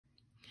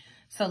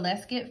So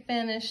let's get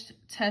finished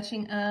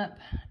touching up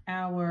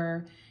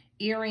our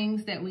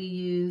earrings that we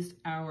used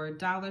our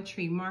Dollar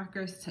Tree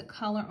markers to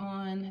color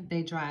on.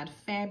 They dried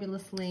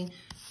fabulously.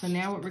 So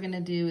now what we're gonna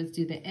do is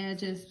do the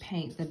edges,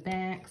 paint the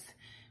backs.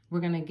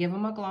 We're gonna give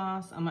them a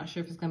gloss. I'm not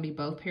sure if it's gonna be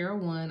both pair or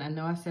one. I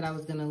know I said I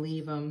was gonna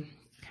leave them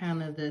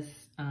kind of this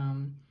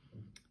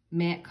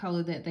matte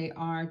color that they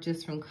are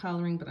just from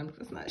coloring, but I'm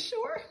just not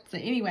sure. So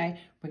anyway,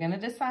 we're gonna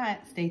decide.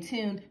 Stay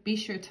tuned. Be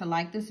sure to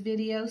like this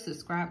video,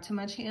 subscribe to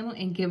my channel,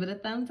 and give it a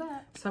thumbs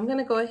up. So I'm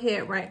gonna go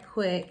ahead right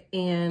quick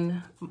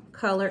and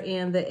color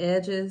in the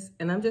edges,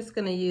 and I'm just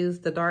gonna use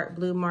the dark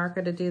blue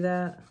marker to do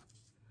that.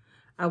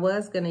 I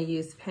was gonna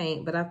use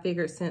paint, but I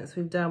figured since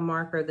we've done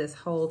marker this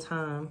whole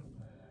time,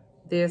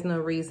 there's no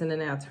reason to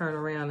now turn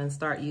around and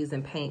start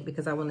using paint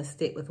because I wanna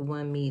stick with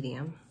one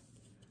medium.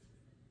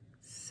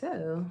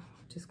 So,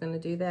 just gonna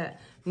do that.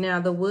 Now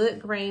the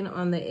wood grain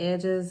on the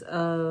edges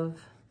of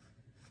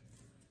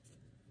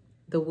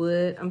the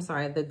wood,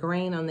 the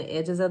grain on the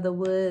edges of the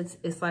woods,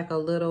 it's like a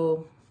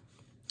little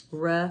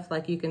rough,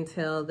 like you can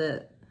tell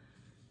that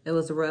it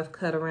was a rough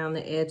cut around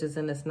the edges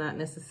and it's not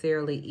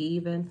necessarily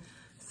even.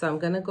 So I'm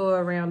gonna go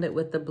around it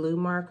with the blue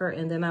marker,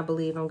 and then I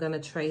believe I'm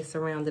gonna trace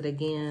around it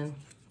again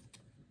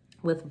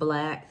with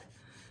black,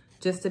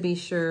 just to be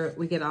sure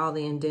we get all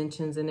the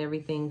indentions and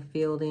everything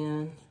filled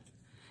in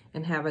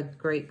and have a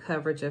great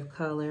coverage of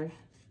color.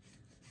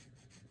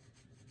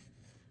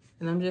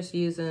 And I'm just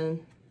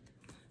using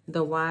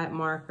the wide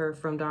marker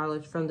from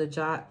the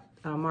Jot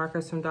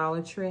markers from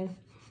Dollar Tree.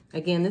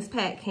 Again, this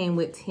pack came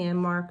with 10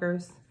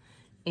 markers,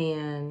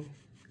 and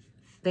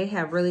they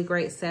have really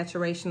great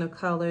saturation of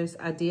colors.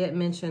 I did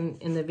mention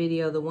in the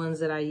video the ones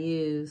that I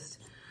used.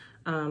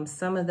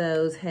 Some of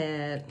those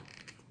had,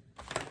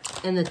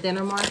 in the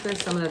thinner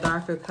markers, some of the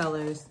darker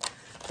colors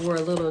were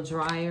a little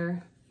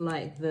drier,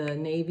 like the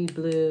navy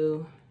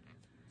blue,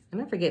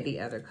 and I forget the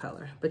other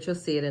color, but you'll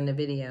see it in the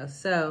video.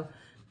 So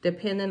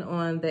depending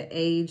on the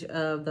age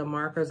of the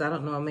markers, I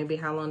don't know, maybe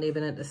how long they've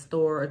been at the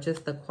store or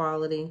just the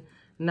quality,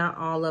 not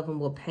all of them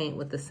will paint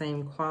with the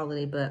same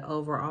quality, but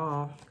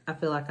overall, I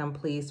feel like I'm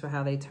pleased with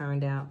how they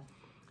turned out.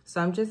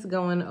 So I'm just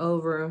going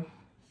over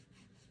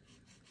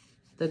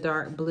the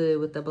dark blue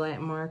with the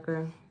black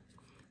marker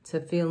to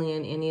fill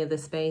in any of the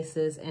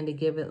spaces and to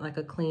give it like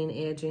a clean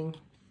edging.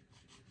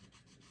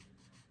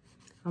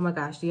 Oh my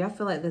gosh, do y'all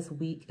feel like this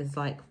week is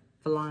like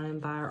flying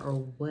by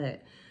or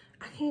what?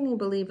 I can't even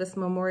believe it's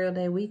Memorial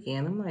Day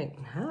weekend. I'm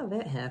like, how did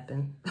that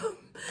happen?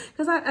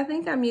 Because I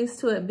think I'm used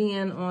to it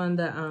being on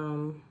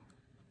the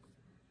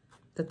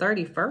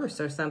 31st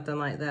or something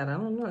like that. I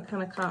don't know, it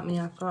kind of caught me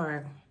off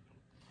guard.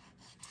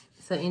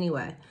 So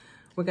anyway,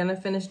 we're gonna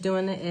finish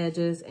doing the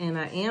edges, and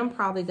I am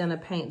probably gonna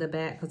paint the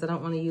back because I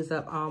don't want to use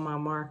up all my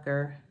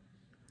marker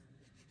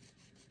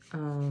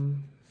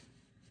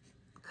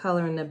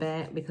color in the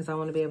back, because I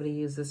want to be able to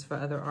use this for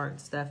other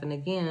art stuff. And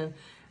again,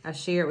 I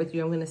shared with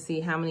you, I'm going to see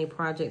how many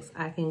projects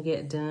I can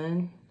get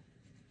done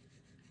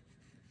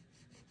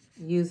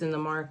using the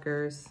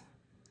markers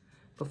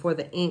before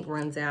the ink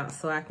runs out,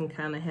 so I can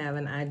kind of have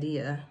an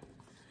idea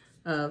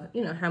of,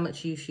 you know, how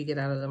much use you get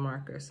out of the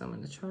marker. So I'm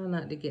going to try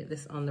not to get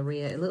this on the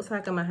red. It looks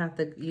like I'm going to have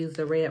to use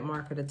the red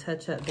marker to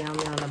touch up down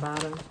there on the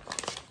bottom,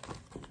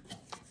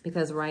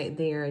 because right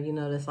there, you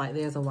notice like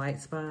there's a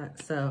white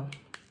spot. So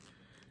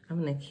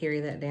I'm going to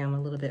carry that down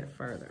a little bit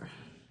further.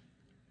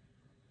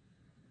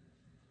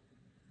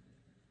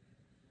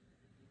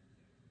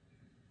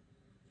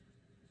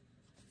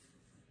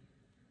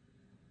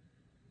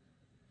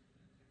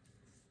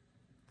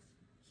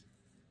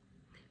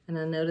 And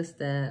I noticed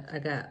that I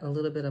got a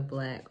little bit of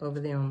black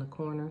over there on the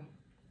corner,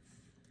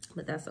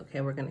 but that's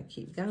okay. We're going to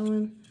keep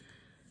going.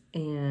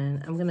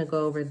 And I'm going to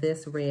go over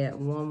this red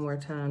one more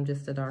time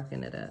just to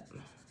darken it up.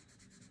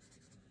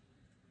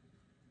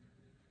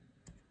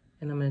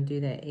 And I'm going to do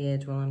that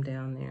edge while I'm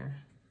down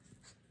there.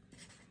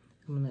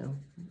 I'm going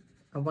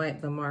to wipe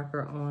the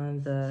marker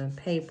on the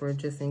paper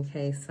just in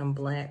case some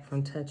black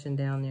from touching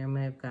down there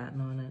may have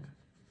gotten on it.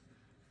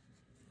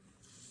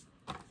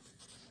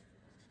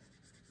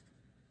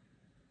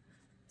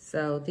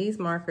 So these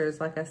markers,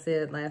 like I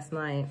said last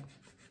night,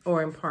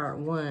 or in part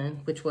one,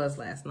 which was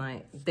last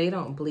night, they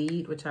don't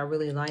bleed, which I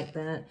really like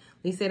that. At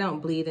least they don't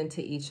bleed into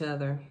each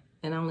other.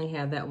 And I only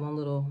have that one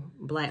little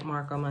black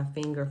mark on my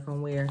finger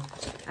from where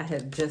I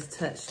had just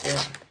touched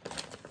it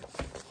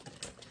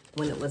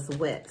when it was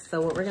wet.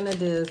 So what we're gonna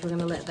do is we're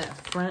gonna let that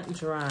front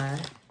dry.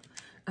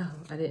 Oh,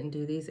 I didn't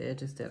do these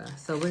edges, did I?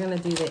 So we're gonna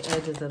do the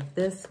edges of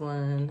this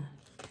one.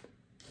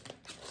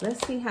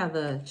 Let's see how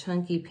the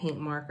chunky pink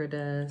marker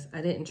does.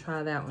 I didn't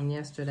try that one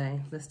yesterday.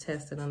 Let's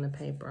test it on the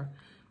paper.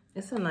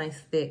 It's a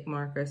nice thick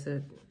marker. It's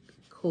a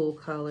cool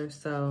color,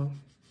 so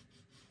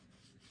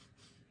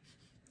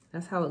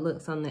that's how it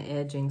looks on the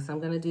edging. So I'm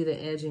gonna do the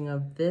edging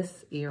of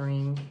this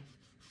earring.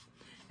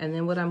 And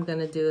then what I'm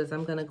gonna do is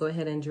I'm gonna go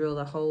ahead and drill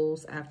the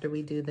holes after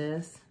we do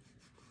this.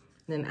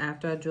 Then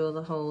after I drill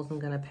the holes, I'm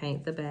gonna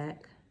paint the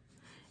back.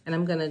 And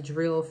I'm gonna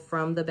drill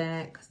from the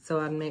back so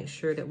I make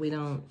sure that we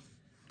don't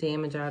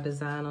damage our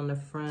design on the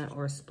front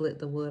or split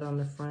the wood on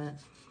the front.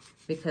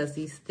 because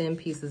these thin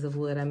pieces of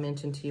wood I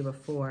mentioned to you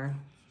before,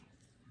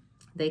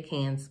 they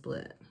can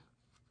split.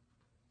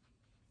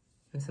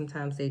 And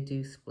sometimes they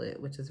do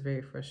split, which is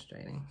very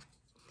frustrating.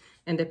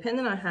 And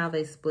depending on how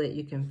they split,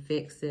 you can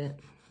fix it,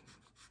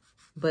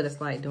 but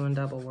it's like doing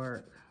double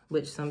work,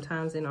 which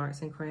sometimes in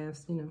arts and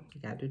crafts, you know,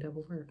 you gotta do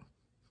double work.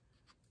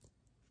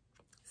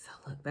 So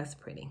look, that's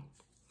pretty.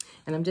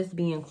 And I'm just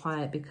being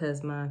quiet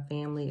because my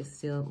family is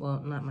still,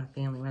 well, not my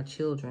family, my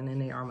children,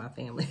 and they are my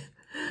family,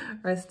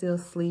 are still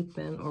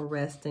sleeping or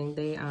resting.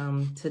 They,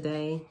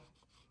 today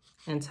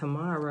and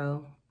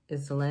tomorrow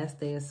is the last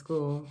day of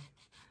school,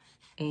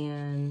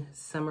 and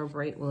summer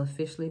break will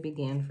officially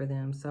begin for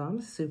them. So I'm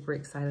super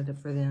excited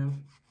for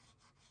them.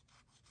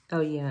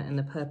 Oh yeah, and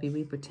the puppy,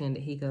 we pretend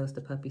that he goes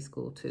to puppy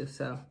school too.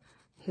 So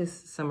his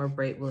summer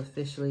break will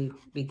officially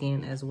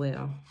begin as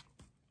well.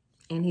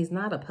 And he's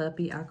not a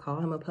puppy. I call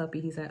him a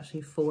puppy. He's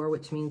actually 4,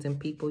 which means in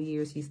people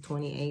years, he's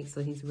 28.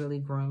 So he's really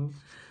grown.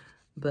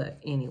 But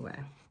anyway,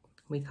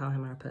 we call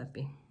him our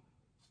puppy.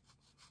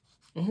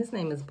 And his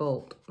name is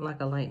Bolt,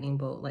 like a lightning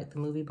bolt, like the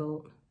movie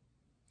Bolt.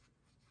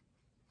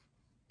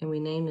 And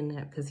we named him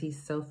that because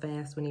he's so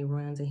fast when he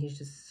runs, and he's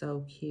just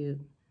so cute.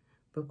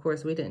 But of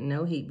course, we didn't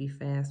know he'd be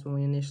fast when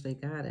we initially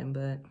got him,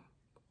 but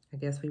I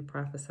guess we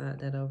prophesied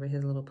that over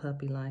his little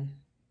puppy life.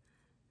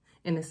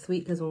 And it's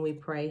sweet because when we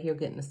pray, he'll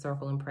get in a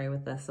circle and pray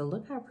with us. So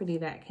look how pretty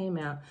that came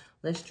out.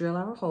 Let's drill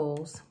our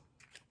holes.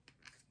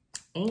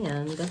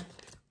 And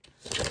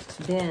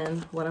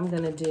then what I'm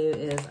going to do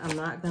is I'm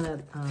not going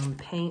to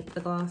paint the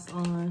gloss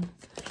on,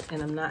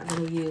 and I'm not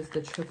going to use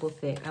the triple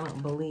thick. I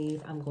don't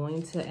believe I'm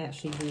going to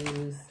actually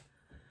use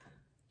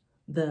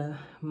the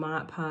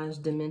Mod Podge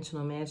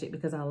Dimensional Magic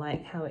because I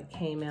like how it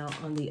came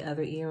out on the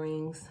other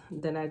earrings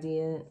that I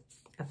did.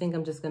 I think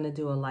I'm just going to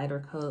do a lighter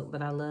coat,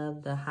 but I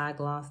love the high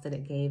gloss that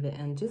it gave it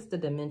and just the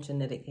dimension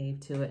that it gave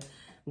to it.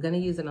 I'm going to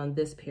use it on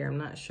this pair. I'm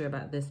not sure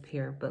about this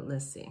pair, but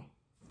let's see.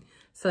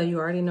 So you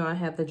already know I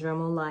have the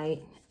Dremel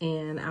light,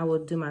 and I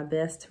will do my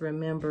best to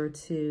remember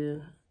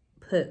to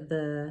put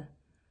the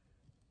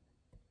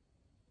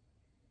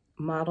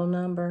model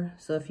number.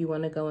 So if you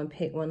want to go and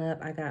pick one up,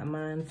 I got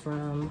mine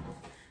from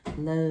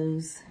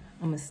Lowe's.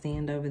 I'm going to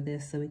stand over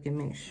this so we can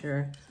make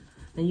sure.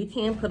 Now you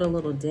can put a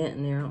little dent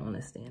in there. I don't want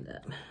to stand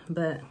up,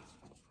 but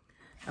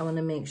I want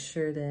to make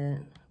sure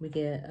that we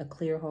get a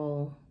clear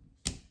hole.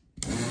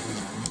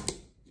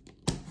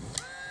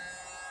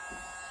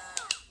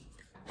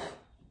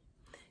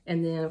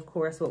 And then of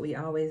course what we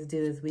always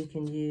do is we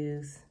can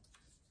use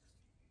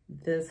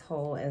this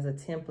hole as a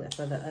template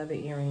for the other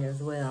earring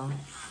as well.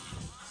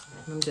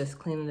 I'm just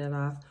cleaning it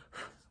off.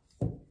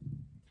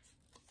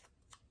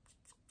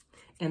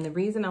 And the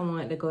reason I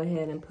wanted to go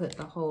ahead and put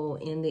the hole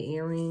in the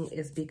earring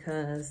is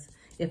because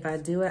if I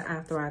do it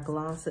after I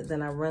gloss it,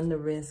 then I run the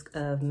risk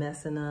of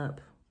messing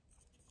up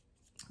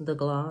the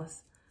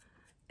gloss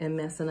and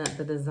messing up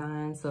the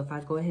design. So if I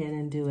go ahead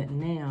and do it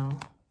now,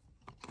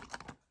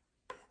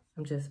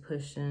 I'm just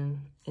pushing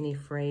any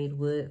frayed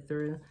wood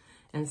through.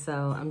 And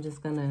so I'm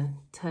just gonna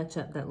touch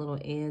up that little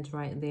edge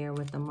right there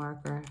with the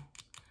marker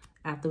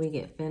after we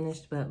get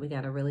finished, but we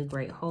got a really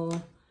great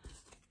hole,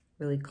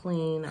 really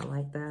clean, I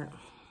like that.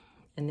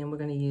 And then we're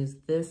gonna use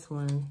this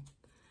one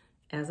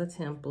as a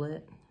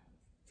template.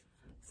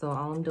 So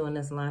all I'm doing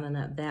is lining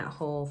up that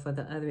hole for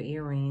the other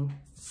earring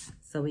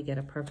so we get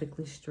a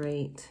perfectly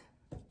straight,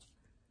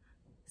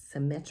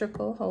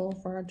 symmetrical hole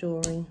for our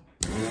jewelry.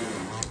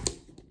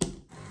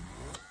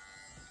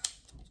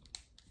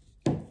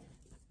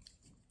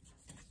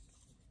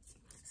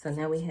 So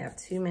now we have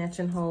 2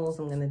 matching holes.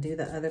 I'm gonna do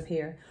the other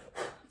pair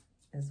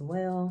as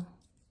well.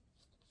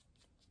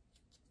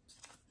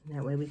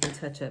 That way we can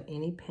touch up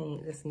any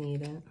paint that's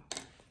needed.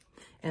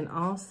 And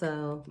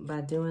also,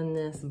 by doing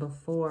this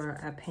before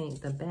I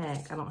paint the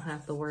back, I don't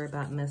have to worry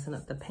about messing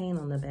up the paint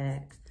on the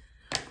back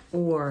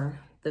or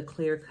the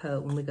clear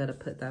coat when we go to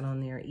put that on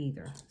there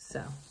either. So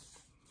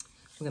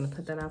I'm gonna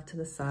put that off to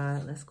the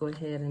side. Let's go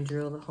ahead and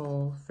drill the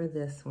hole for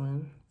this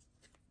one.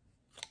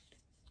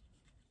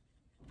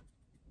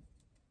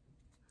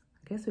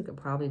 I guess we could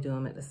probably do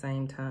them at the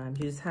same time.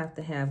 You just have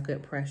to have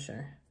good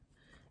pressure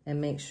and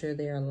make sure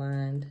they're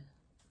aligned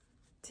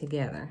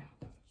together.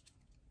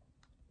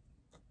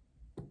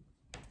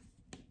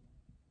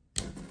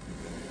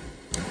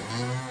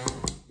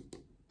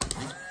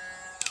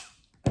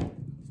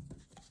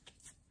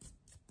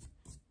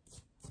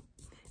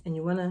 And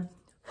you want to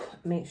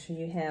make sure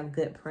you have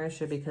good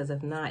pressure, because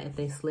if not, if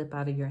they slip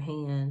out of your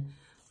hand,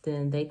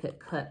 then they could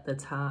cut the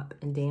top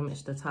and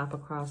damage the top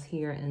across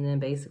here, and then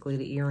basically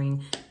the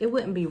earring, it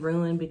wouldn't be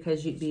ruined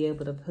because you'd be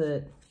able to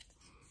put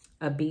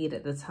a bead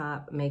at the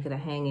top, make it a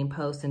hanging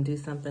post and do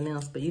something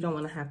else, but you don't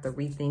want to have to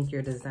rethink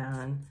your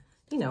design,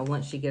 you know,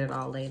 once you get it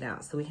all laid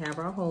out. So we have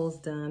our holes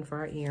done for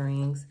our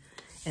earrings.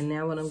 And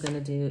now what I'm going to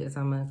do is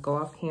I'm going to go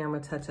off camera,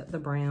 touch up the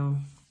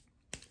brown,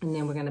 and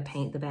then we're going to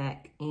paint the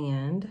back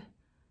and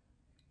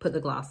put the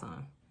gloss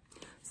on.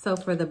 So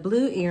for the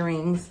blue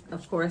earrings,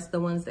 of course, the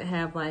ones that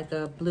have like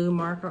a blue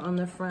marker on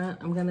the front,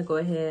 I'm going to go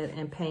ahead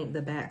and paint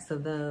the backs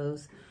of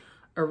those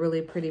a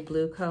really pretty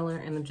blue color,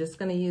 and I'm just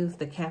gonna use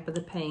the cap of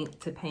the paint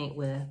to paint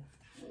with.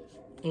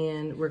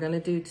 And we're gonna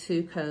do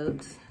 2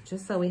 coats,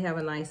 just so we have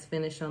a nice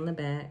finish on the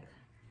back.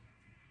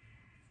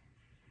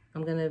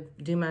 I'm gonna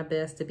do my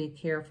best to be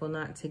careful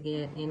not to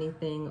get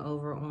anything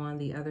over on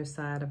the other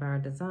side of our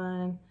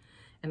design.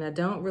 And I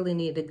don't really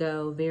need to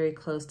go very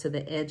close to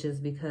the edges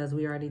because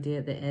we already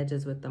did the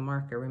edges with the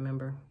marker,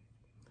 remember?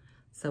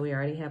 So we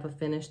already have a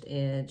finished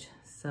edge,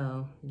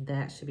 so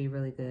that should be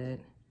really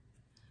good.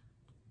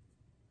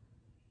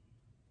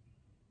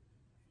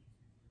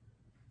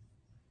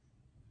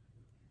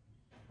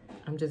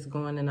 I'm just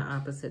going in the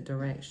opposite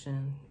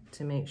direction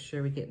to make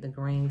sure we get the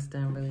grains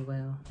done really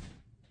well.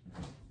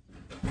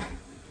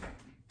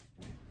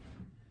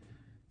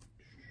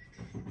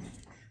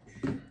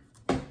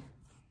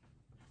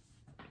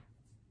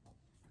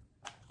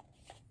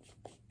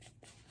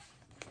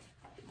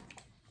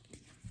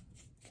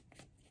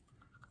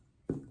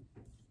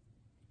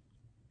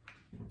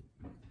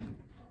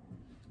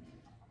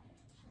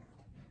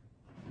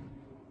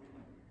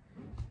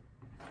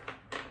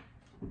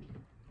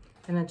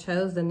 And I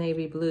chose the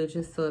navy blue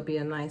just so it'd be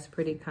a nice,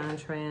 pretty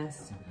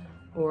contrast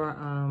or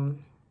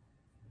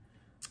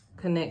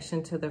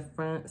connection to the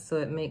front, so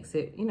it makes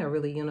it, you know,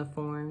 really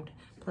uniformed.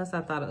 Plus,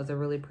 I thought it was a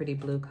really pretty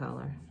blue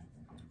color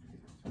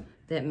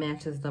that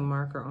matches the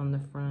marker on the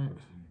front.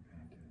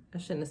 I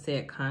shouldn't have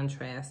said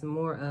contrast,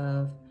 more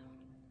of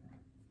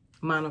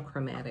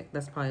monochromatic.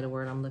 That's probably the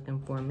word I'm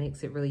looking for. It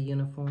makes it really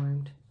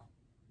uniformed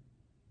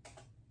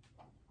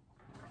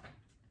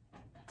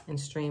and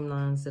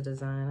streamlines the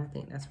design. I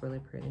think that's really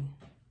pretty.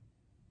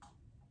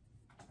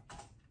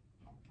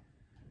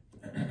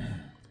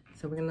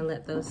 So we're gonna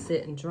let those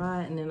sit and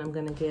dry, and then I'm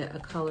gonna get a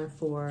color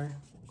for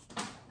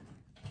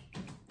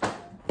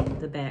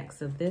the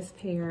backs of this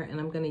pair,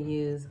 and I'm gonna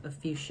use a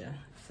fuchsia.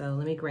 So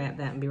let me grab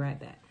that and be right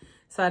back.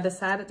 So I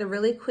decided to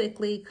really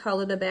quickly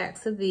color the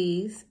backs of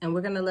these, and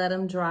we're gonna let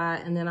them dry,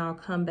 and then I'll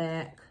come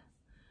back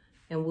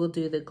and we'll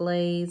do the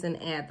glaze and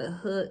add the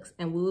hooks,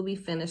 and we will be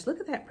finished. Look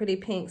at that pretty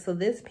pink. So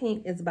this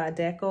pink is by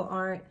Deco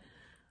Art,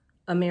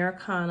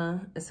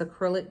 Americana. It's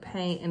acrylic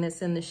paint, and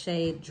it's in the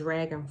shade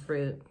Dragon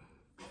Fruit.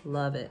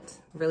 Love it,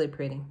 really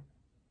pretty.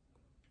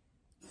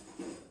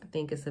 I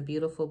think it's a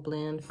beautiful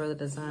blend for the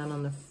design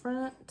on the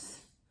front.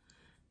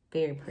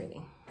 Very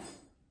pretty.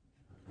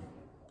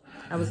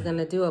 I was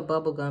gonna do a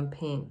bubblegum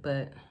pink,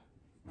 but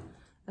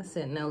I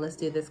said, no, let's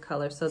do this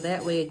color. So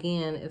that way,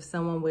 again, if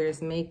someone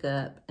wears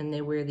makeup and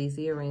they wear these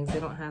earrings, they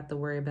don't have to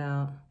worry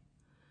about,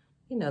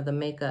 you know, the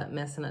makeup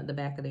messing up the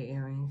back of their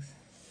earrings.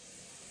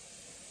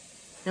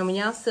 Now, when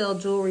y'all sell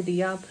jewelry, do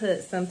y'all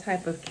put some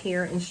type of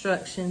care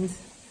instructions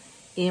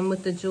in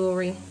with the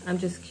jewelry? I'm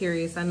just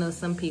curious. I know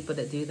some people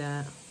that do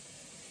that.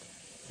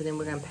 So then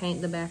we're gonna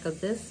paint the back of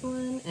this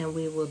one, and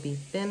we will be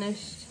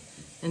finished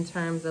in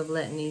terms of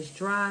letting these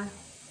dry.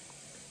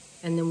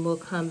 And then we'll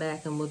come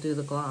back and we'll do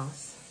the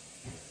gloss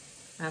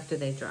after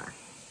they dry.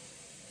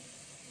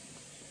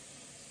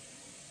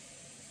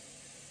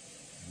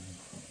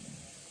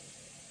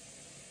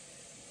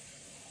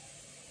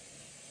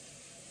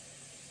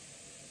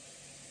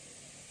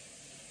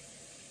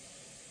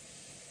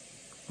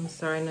 I'm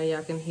sorry, I know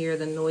y'all can hear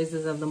the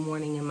noises of the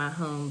morning in my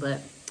home, but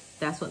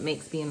that's what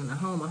makes being in a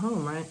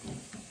home, right?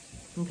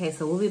 Okay,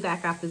 so we'll be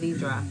back after these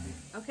dry.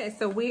 Okay,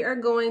 so we are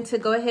going to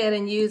go ahead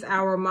and use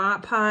our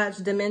Mod Podge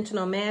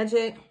Dimensional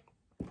Magic.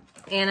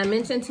 And I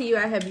mentioned to you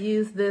I have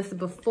used this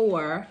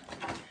before,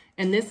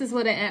 and this is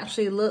what it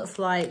actually looks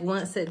like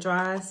once it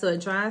dries. So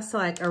it dries to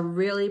like a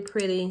really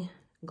pretty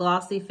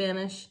glossy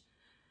finish,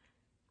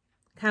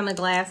 kind of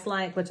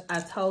glass-like, which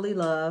I totally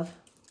love.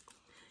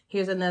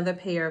 Here's another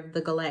pair of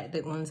the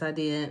galactic ones I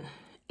did,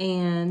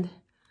 and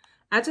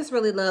I just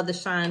really love the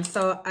shine.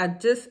 So I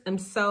just am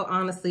so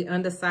honestly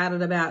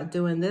undecided about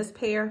doing this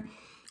pair.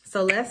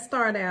 So let's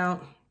start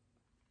out.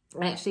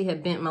 I actually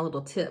had bent my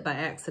little tip by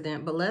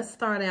accident, but let's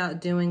start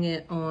out doing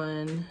it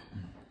on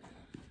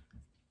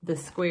the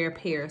square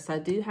pair. So I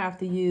do have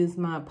to use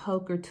my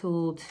poker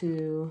tool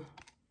to,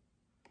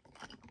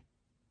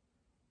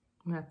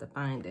 I'm gonna have to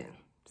find it,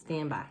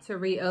 stand by, to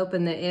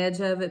reopen the edge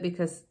of it,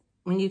 because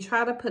when you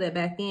try to put it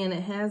back in,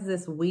 it has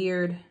this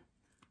weird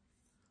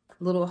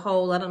little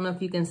hole. I don't know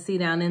if you can see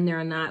down in there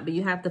or not, but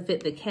you have to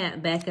fit the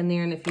cap back in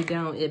there, and if you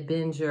don't, it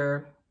bends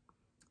your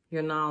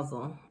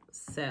nozzle.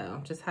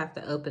 So just have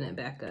to open it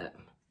back up.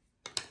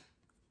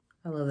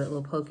 I love that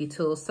little pokey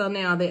tool. So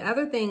now the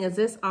other thing is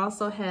this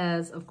also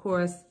has, of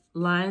course,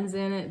 lines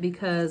in it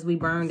because we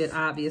burned it,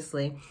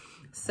 obviously.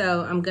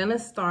 So I'm gonna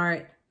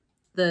start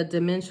the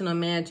Dimensional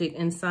Magic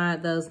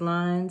inside those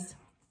lines.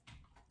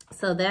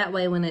 So that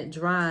way when it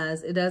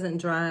dries, it doesn't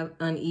dry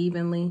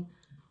unevenly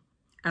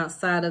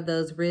outside of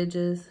those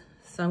ridges.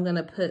 So I'm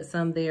gonna put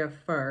some there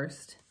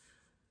first.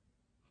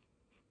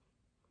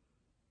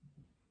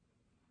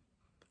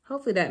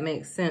 Hopefully that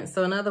makes sense.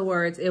 So in other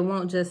words, it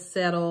won't just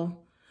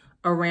settle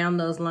around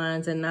those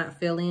lines and not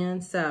fill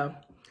in. So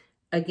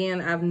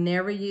again, I've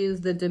never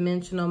used the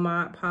Dimensional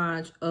Mod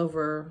Podge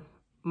over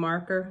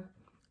marker.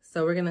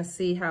 So we're gonna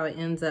see how it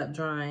ends up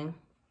drying.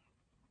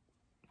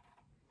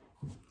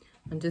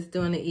 I'm just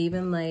doing an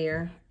even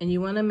layer, and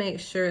you want to make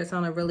sure it's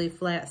on a really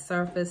flat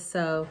surface.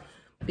 So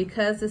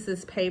because this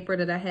is paper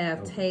that I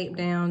have taped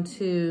down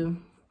to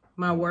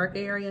my work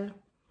area,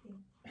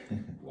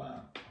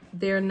 wow.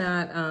 They're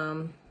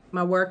not,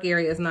 my work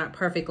area is not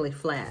perfectly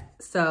flat.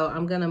 So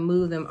I'm gonna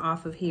move them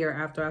off of here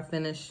after I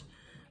finish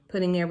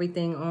putting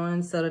everything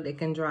on so that it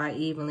can dry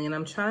evenly. And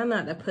I'm trying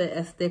not to put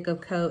as thick a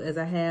coat as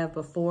I have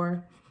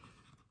before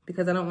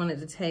because I don't want it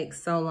to take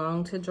so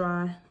long to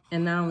dry.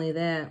 And not only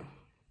that,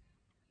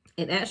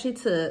 it actually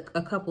took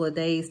a couple of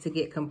days to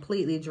get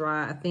completely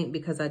dry, I think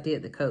because I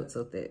did the coat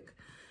so thick.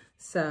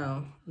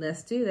 So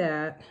let's do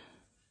that.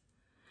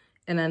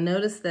 And I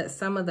noticed that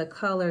some of the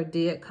color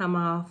did come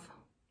off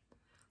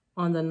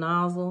on the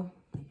nozzle.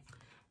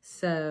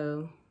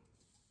 So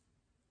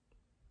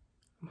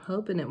I'm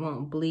hoping it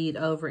won't bleed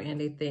over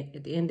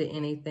into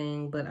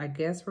anything, but I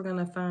guess we're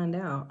gonna find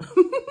out.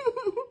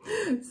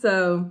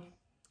 So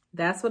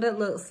that's what it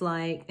looks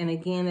like. And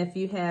again, if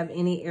you have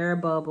any air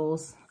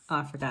bubbles, oh,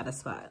 I forgot a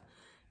spot.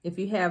 If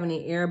you have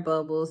any air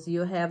bubbles,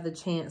 you'll have the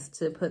chance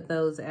to put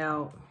those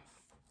out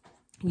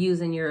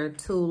using your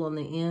tool on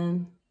the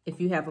end.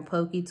 If you have a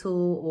pokey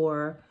tool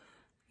or,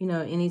 you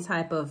know, any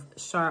type of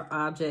sharp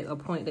object or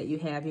point that you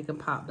have, you can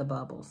pop the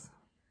bubbles.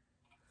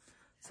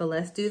 So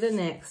let's do the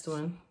next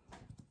one.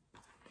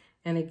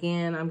 And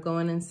again, I'm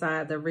going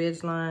inside the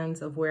ridge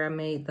lines of where I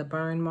made the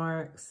burn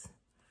marks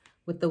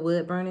with the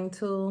wood burning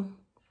tool.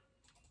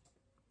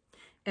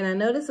 And I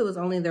noticed it was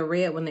only the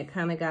red one that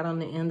kind of got on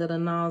the end of the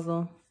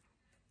nozzle.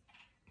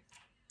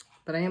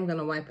 But I am going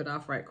to wipe it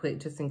off right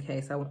quick just in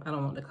case. I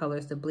don't want the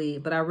colors to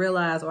bleed. But I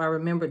realized, or I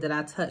remembered that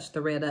I touched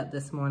the red up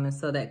this morning.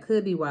 So that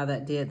could be why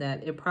that did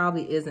that. It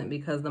probably isn't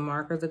because the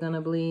markers are going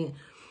to bleed.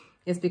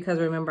 It's because,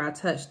 remember, I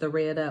touched the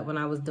red up when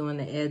I was doing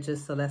the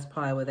edges. So that's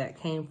probably where that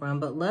came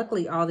from. But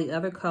luckily, all the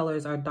other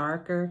colors are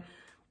darker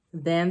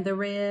than the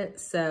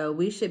red. So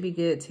we should be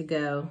good to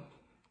go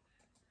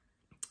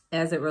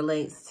as it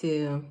relates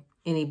to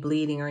any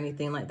bleeding or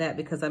anything like that.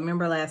 Because I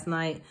remember last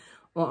night,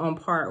 well, on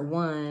part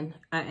 1,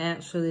 I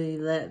actually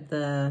let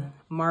the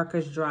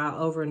markers dry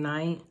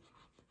overnight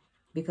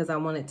because I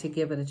wanted to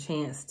give it a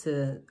chance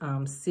to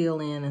seal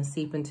in and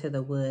seep into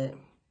the wood.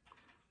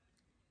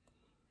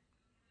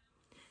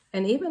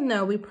 And even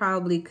though we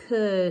probably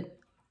could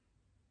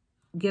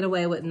get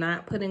away with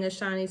not putting a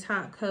shiny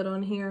top coat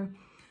on here,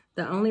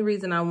 the only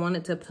reason I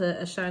wanted to put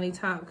a shiny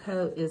top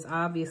coat is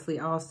obviously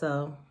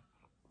also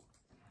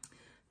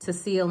to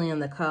seal in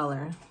the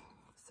color.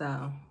 So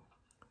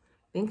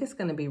I think it's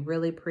going to be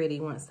really pretty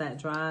once that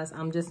dries.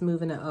 I'm just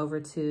moving it over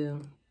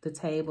to the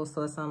table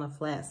so it's on a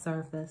flat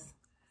surface.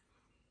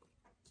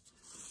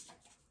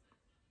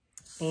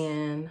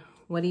 And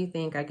what do you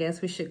think? I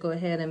guess we should go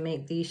ahead and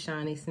make these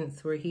shiny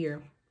since we're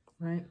here,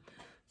 right?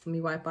 Let me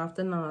wipe off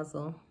the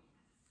nozzle.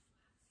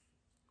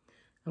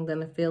 I'm going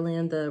to fill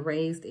in the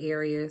raised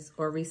areas,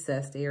 or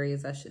recessed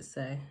areas, I should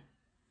say.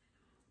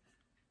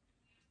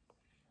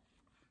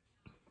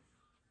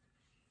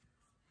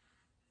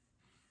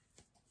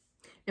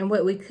 And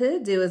what we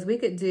could do is we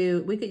could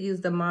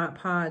use the Mod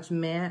Podge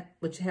matte,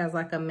 which has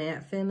like a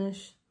matte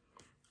finish.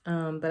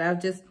 But I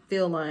just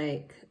feel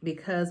like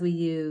because we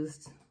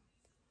used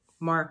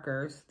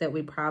markers that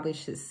we probably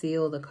should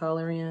seal the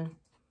color in.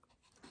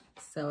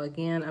 So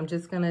again, I'm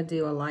just going to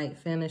do a light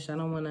finish. I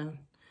don't want to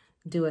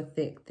do a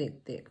thick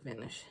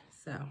finish.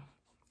 So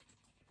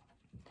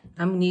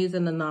I'm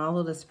using the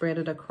nozzle to spread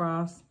it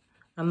across.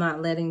 I'm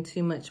not letting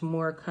too much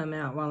more come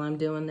out while I'm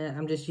doing that.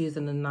 I'm just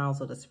using the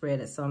nozzle to spread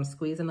it. So I'm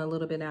squeezing a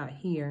little bit out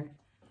here.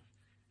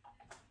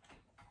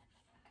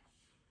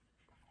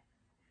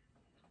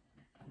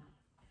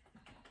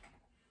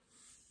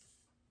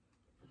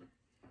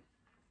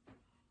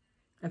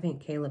 I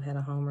think Caleb had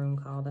a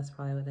homeroom call. That's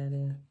probably what that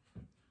is.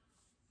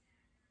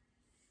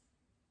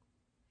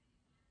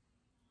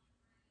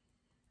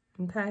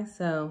 Okay,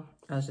 so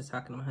I was just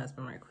talking to my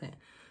husband right quick.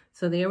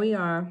 So there we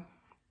are.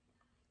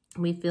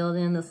 We filled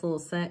in this little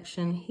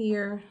section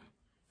here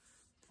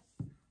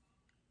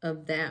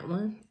of that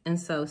one. And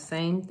so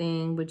same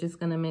thing, we're just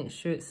gonna make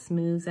sure it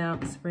smooths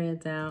out,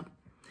 spreads out.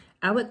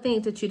 I would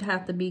think that you'd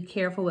have to be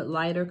careful with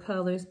lighter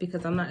colors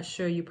because I'm not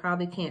sure, you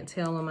probably can't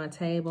tell on my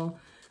table,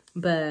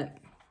 but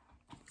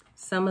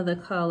some of the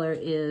color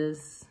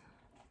is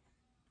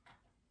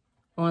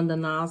on the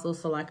nozzle.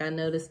 So like I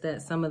noticed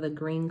that some of the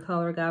green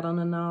color got on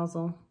the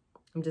nozzle.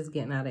 I'm just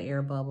getting out an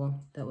air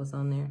bubble that was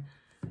on there.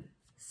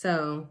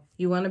 So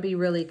you want to be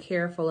really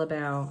careful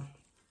about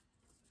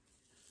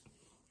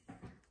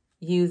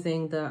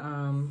using the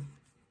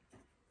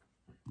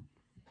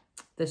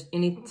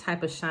any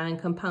type of shine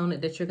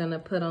component that you're going to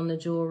put on the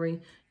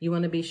jewelry. You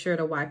want to be sure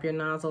to wipe your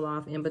nozzle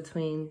off in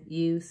between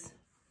use.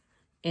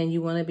 And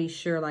you want to be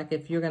sure, like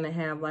if you're going to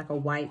have like a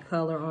white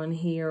color on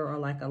here or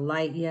like a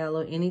light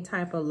yellow, any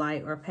type of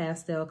light or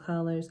pastel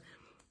colors,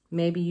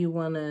 maybe you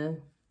want to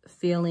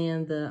fill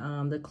in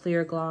the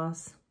clear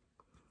gloss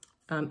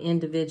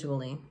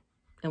individually.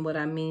 And what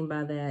I mean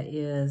by that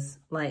is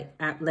like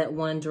let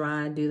one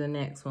dry, do the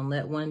next one.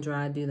 Let one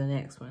dry, do the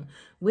next one.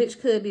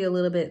 Which could be a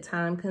little bit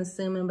time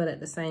consuming, but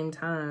at the same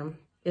time,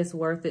 it's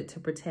worth it to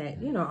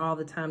protect, you know, all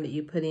the time that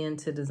you put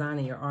into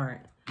designing your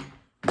art.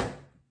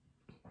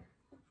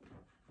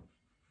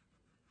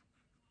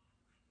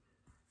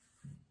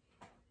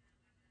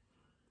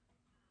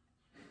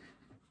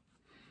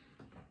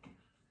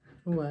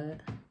 What?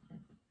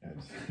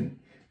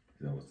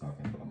 I was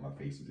talking about my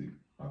face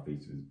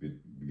was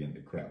beginning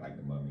to crack like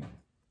the mummy.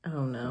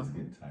 Oh no. It's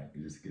getting tight.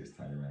 It just gets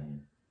tight around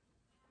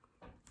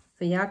here.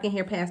 So y'all can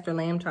hear Pastor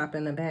Lamb Chop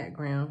in the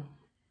background.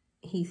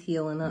 He's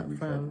healing up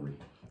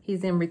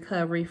he's in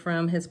recovery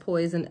from his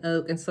poison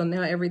oak. And so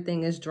now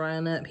everything is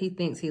drying up. He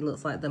thinks he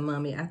looks like the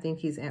mummy. I think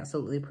he's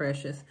absolutely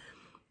precious.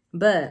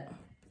 But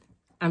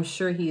I'm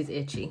sure he's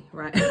itchy,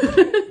 right?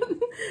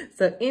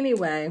 So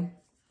anyway,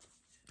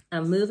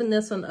 I'm moving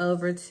this one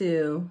over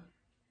to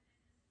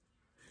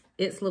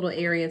its little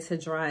area to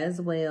dry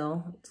as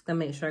well. Just gonna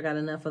make sure I got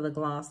enough of the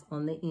gloss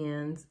on the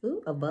ends.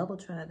 Ooh, a bubble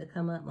tried to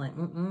come up like,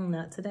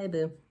 not today,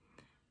 boo.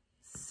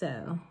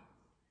 So,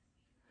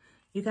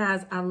 you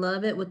guys, I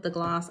love it with the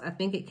gloss. I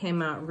think it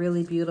came out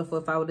really beautiful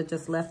if I would have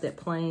just left it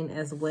plain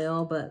as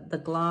well, but the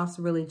gloss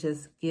really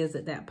just gives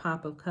it that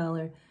pop of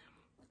color.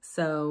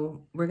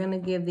 So, we're gonna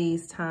give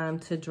these time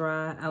to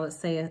dry, I would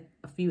say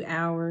a few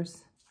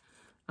hours,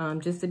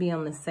 just to be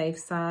on the safe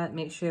side.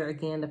 Make sure,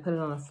 again, to put it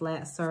on a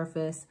flat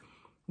surface.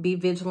 Be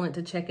vigilant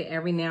to check it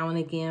every now and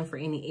again for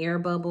any air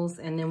bubbles.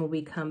 And then when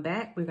we come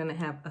back, we're gonna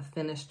have a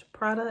finished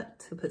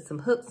product to put some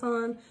hooks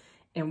on.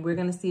 And we're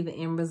gonna see the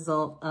end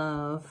result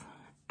of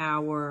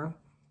our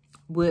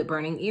wood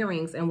burning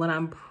earrings. And what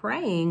I'm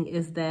praying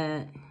is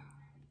that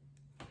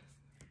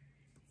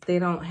they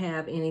don't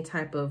have any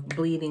type of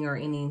bleeding or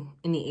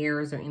any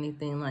errors or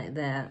anything like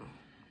that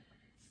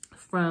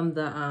from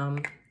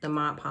the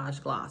Mod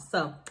Podge gloss.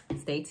 So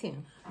stay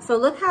tuned. So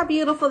look how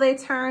beautiful they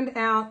turned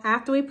out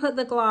after we put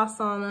the gloss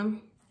on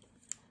them.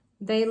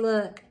 They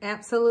look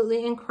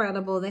absolutely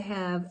incredible. They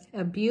have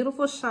a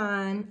beautiful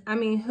shine. I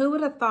mean, who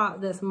would have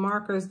thought that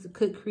markers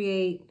could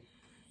create,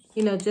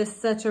 you know,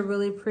 just such a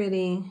really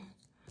pretty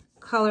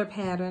color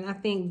pattern. I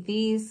think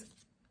these,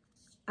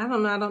 I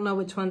don't know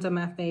which ones are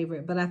my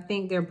favorite, but I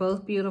think they're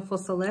both beautiful.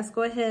 So let's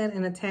go ahead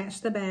and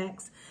attach the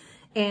backs.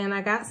 And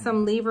I got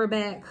some lever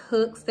back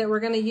hooks that we're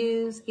gonna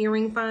use,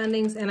 earring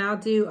findings, and I'll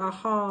do a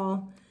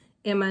haul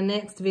in my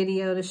next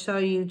video to show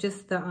you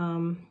just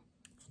the,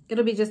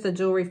 it'll be just a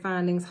jewelry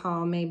findings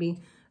haul maybe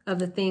of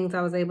the things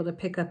I was able to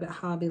pick up at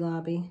Hobby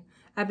Lobby.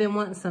 I've been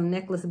wanting some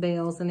necklace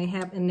bells, and they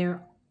have, and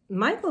they're,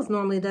 Michael's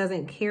normally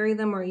doesn't carry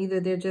them, or either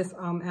they're just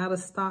out of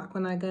stock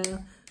when I go.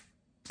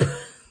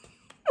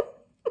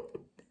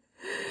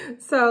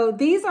 So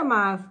these are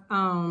my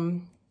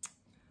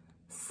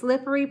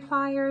slippery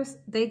pliers.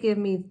 They give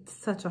me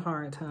such a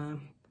hard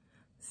time.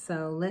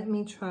 So let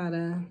me try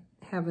to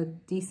have a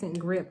decent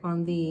grip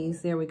on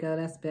these. There we go,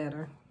 that's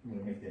better. You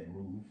want to make that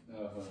move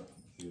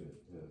to a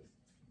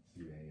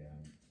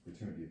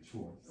fraternity of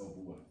choice over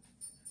what?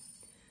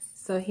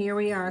 So here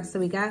we are. So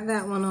we got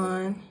that one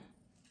on.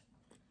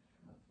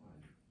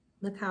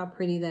 Look how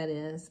pretty that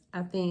is.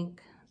 I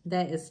think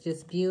that is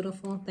just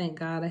beautiful. Thank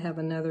God I have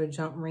another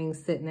jump ring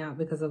sitting out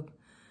because of,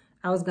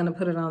 I was gonna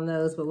put it on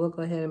those, but we'll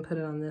go ahead and put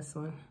it on this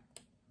one.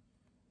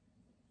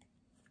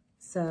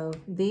 So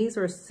these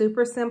were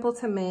super simple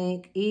to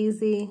make,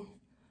 easy.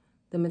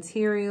 The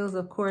materials,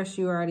 of course,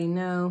 you already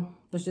know,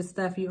 was just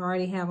stuff you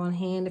already have on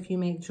hand if you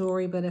make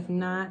jewelry, but if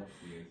not,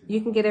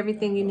 you can get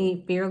everything you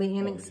need fairly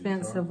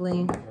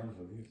inexpensively.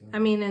 I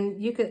mean,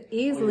 and you could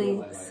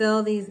easily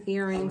sell these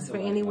earrings for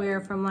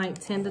anywhere from like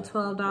 $10 to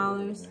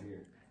 $12.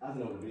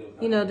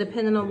 You know,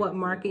 depending on what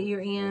market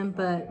you're in,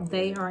 but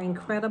they are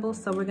incredible.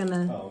 So we're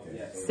gonna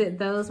sit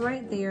those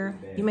right there.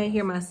 You may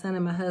hear my son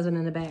and my husband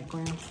in the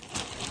background.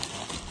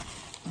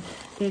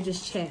 They're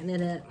just chatting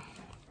it up.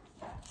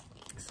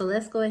 So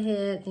let's go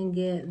ahead and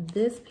get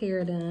this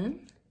pair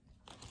done.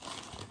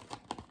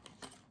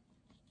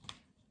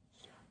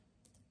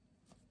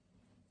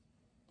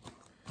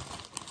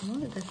 I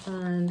wanted to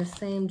find the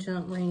same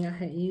jump ring I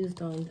had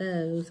used on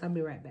those. I'll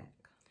be right back.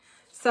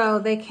 So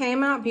they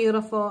came out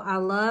beautiful. I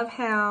love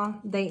how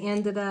they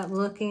ended up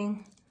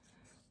looking.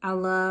 I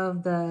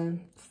love the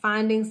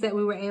findings that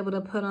we were able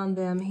to put on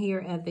them here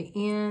at the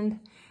end.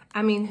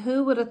 I mean,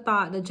 who would have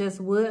thought that just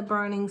wood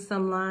burning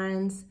some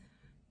lines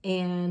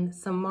and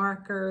some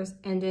markers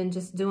and then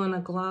just doing a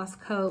gloss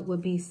coat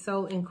would be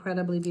so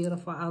incredibly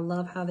beautiful. I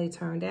love how they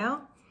turned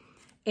out.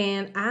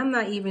 And I'm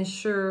not even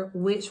sure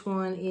which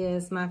one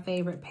is my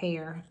favorite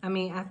pair. I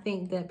mean, I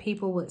think that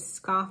people would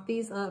scoff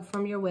these up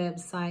from your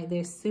website.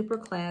 They're super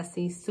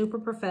classy, super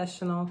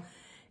professional,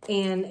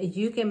 and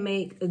you can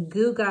make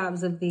goo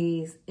gobs of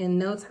these in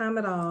no time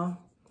at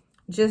all,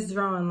 just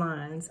drawing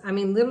lines. I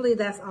mean, literally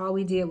that's all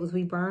we did was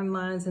we burned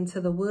lines into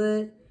the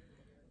wood.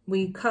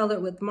 We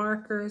colored with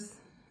markers.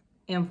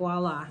 And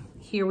voila,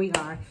 here we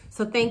are.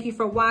 So thank you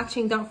for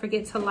watching. Don't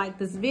forget to like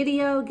this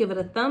video, give it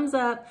a thumbs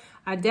up.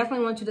 I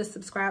definitely want you to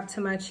subscribe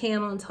to my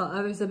channel and tell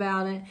others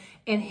about it,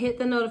 and hit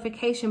the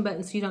notification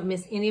button so you don't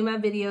miss any of my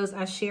videos.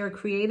 I share a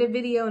creative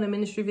video and a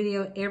ministry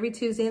video every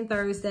Tuesday and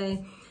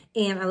Thursday,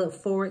 and I look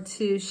forward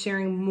to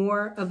sharing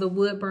more of the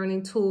wood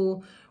burning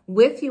tool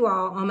with you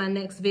all on my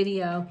next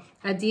video.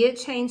 I did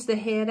change the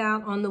head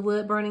out on the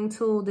wood burning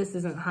tool. This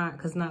isn't hot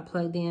because not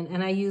plugged in.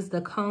 And I used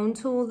the cone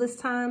tool this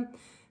time.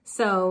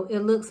 So it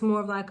looks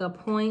more of like a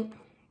point.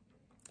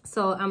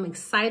 So I'm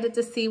excited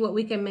to see what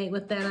we can make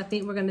with that. I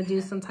think we're going to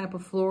do some type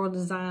of floral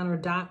design or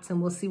dots,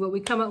 and we'll see what we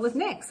come up with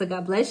next. So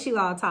God bless you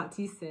all. Talk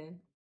to you soon.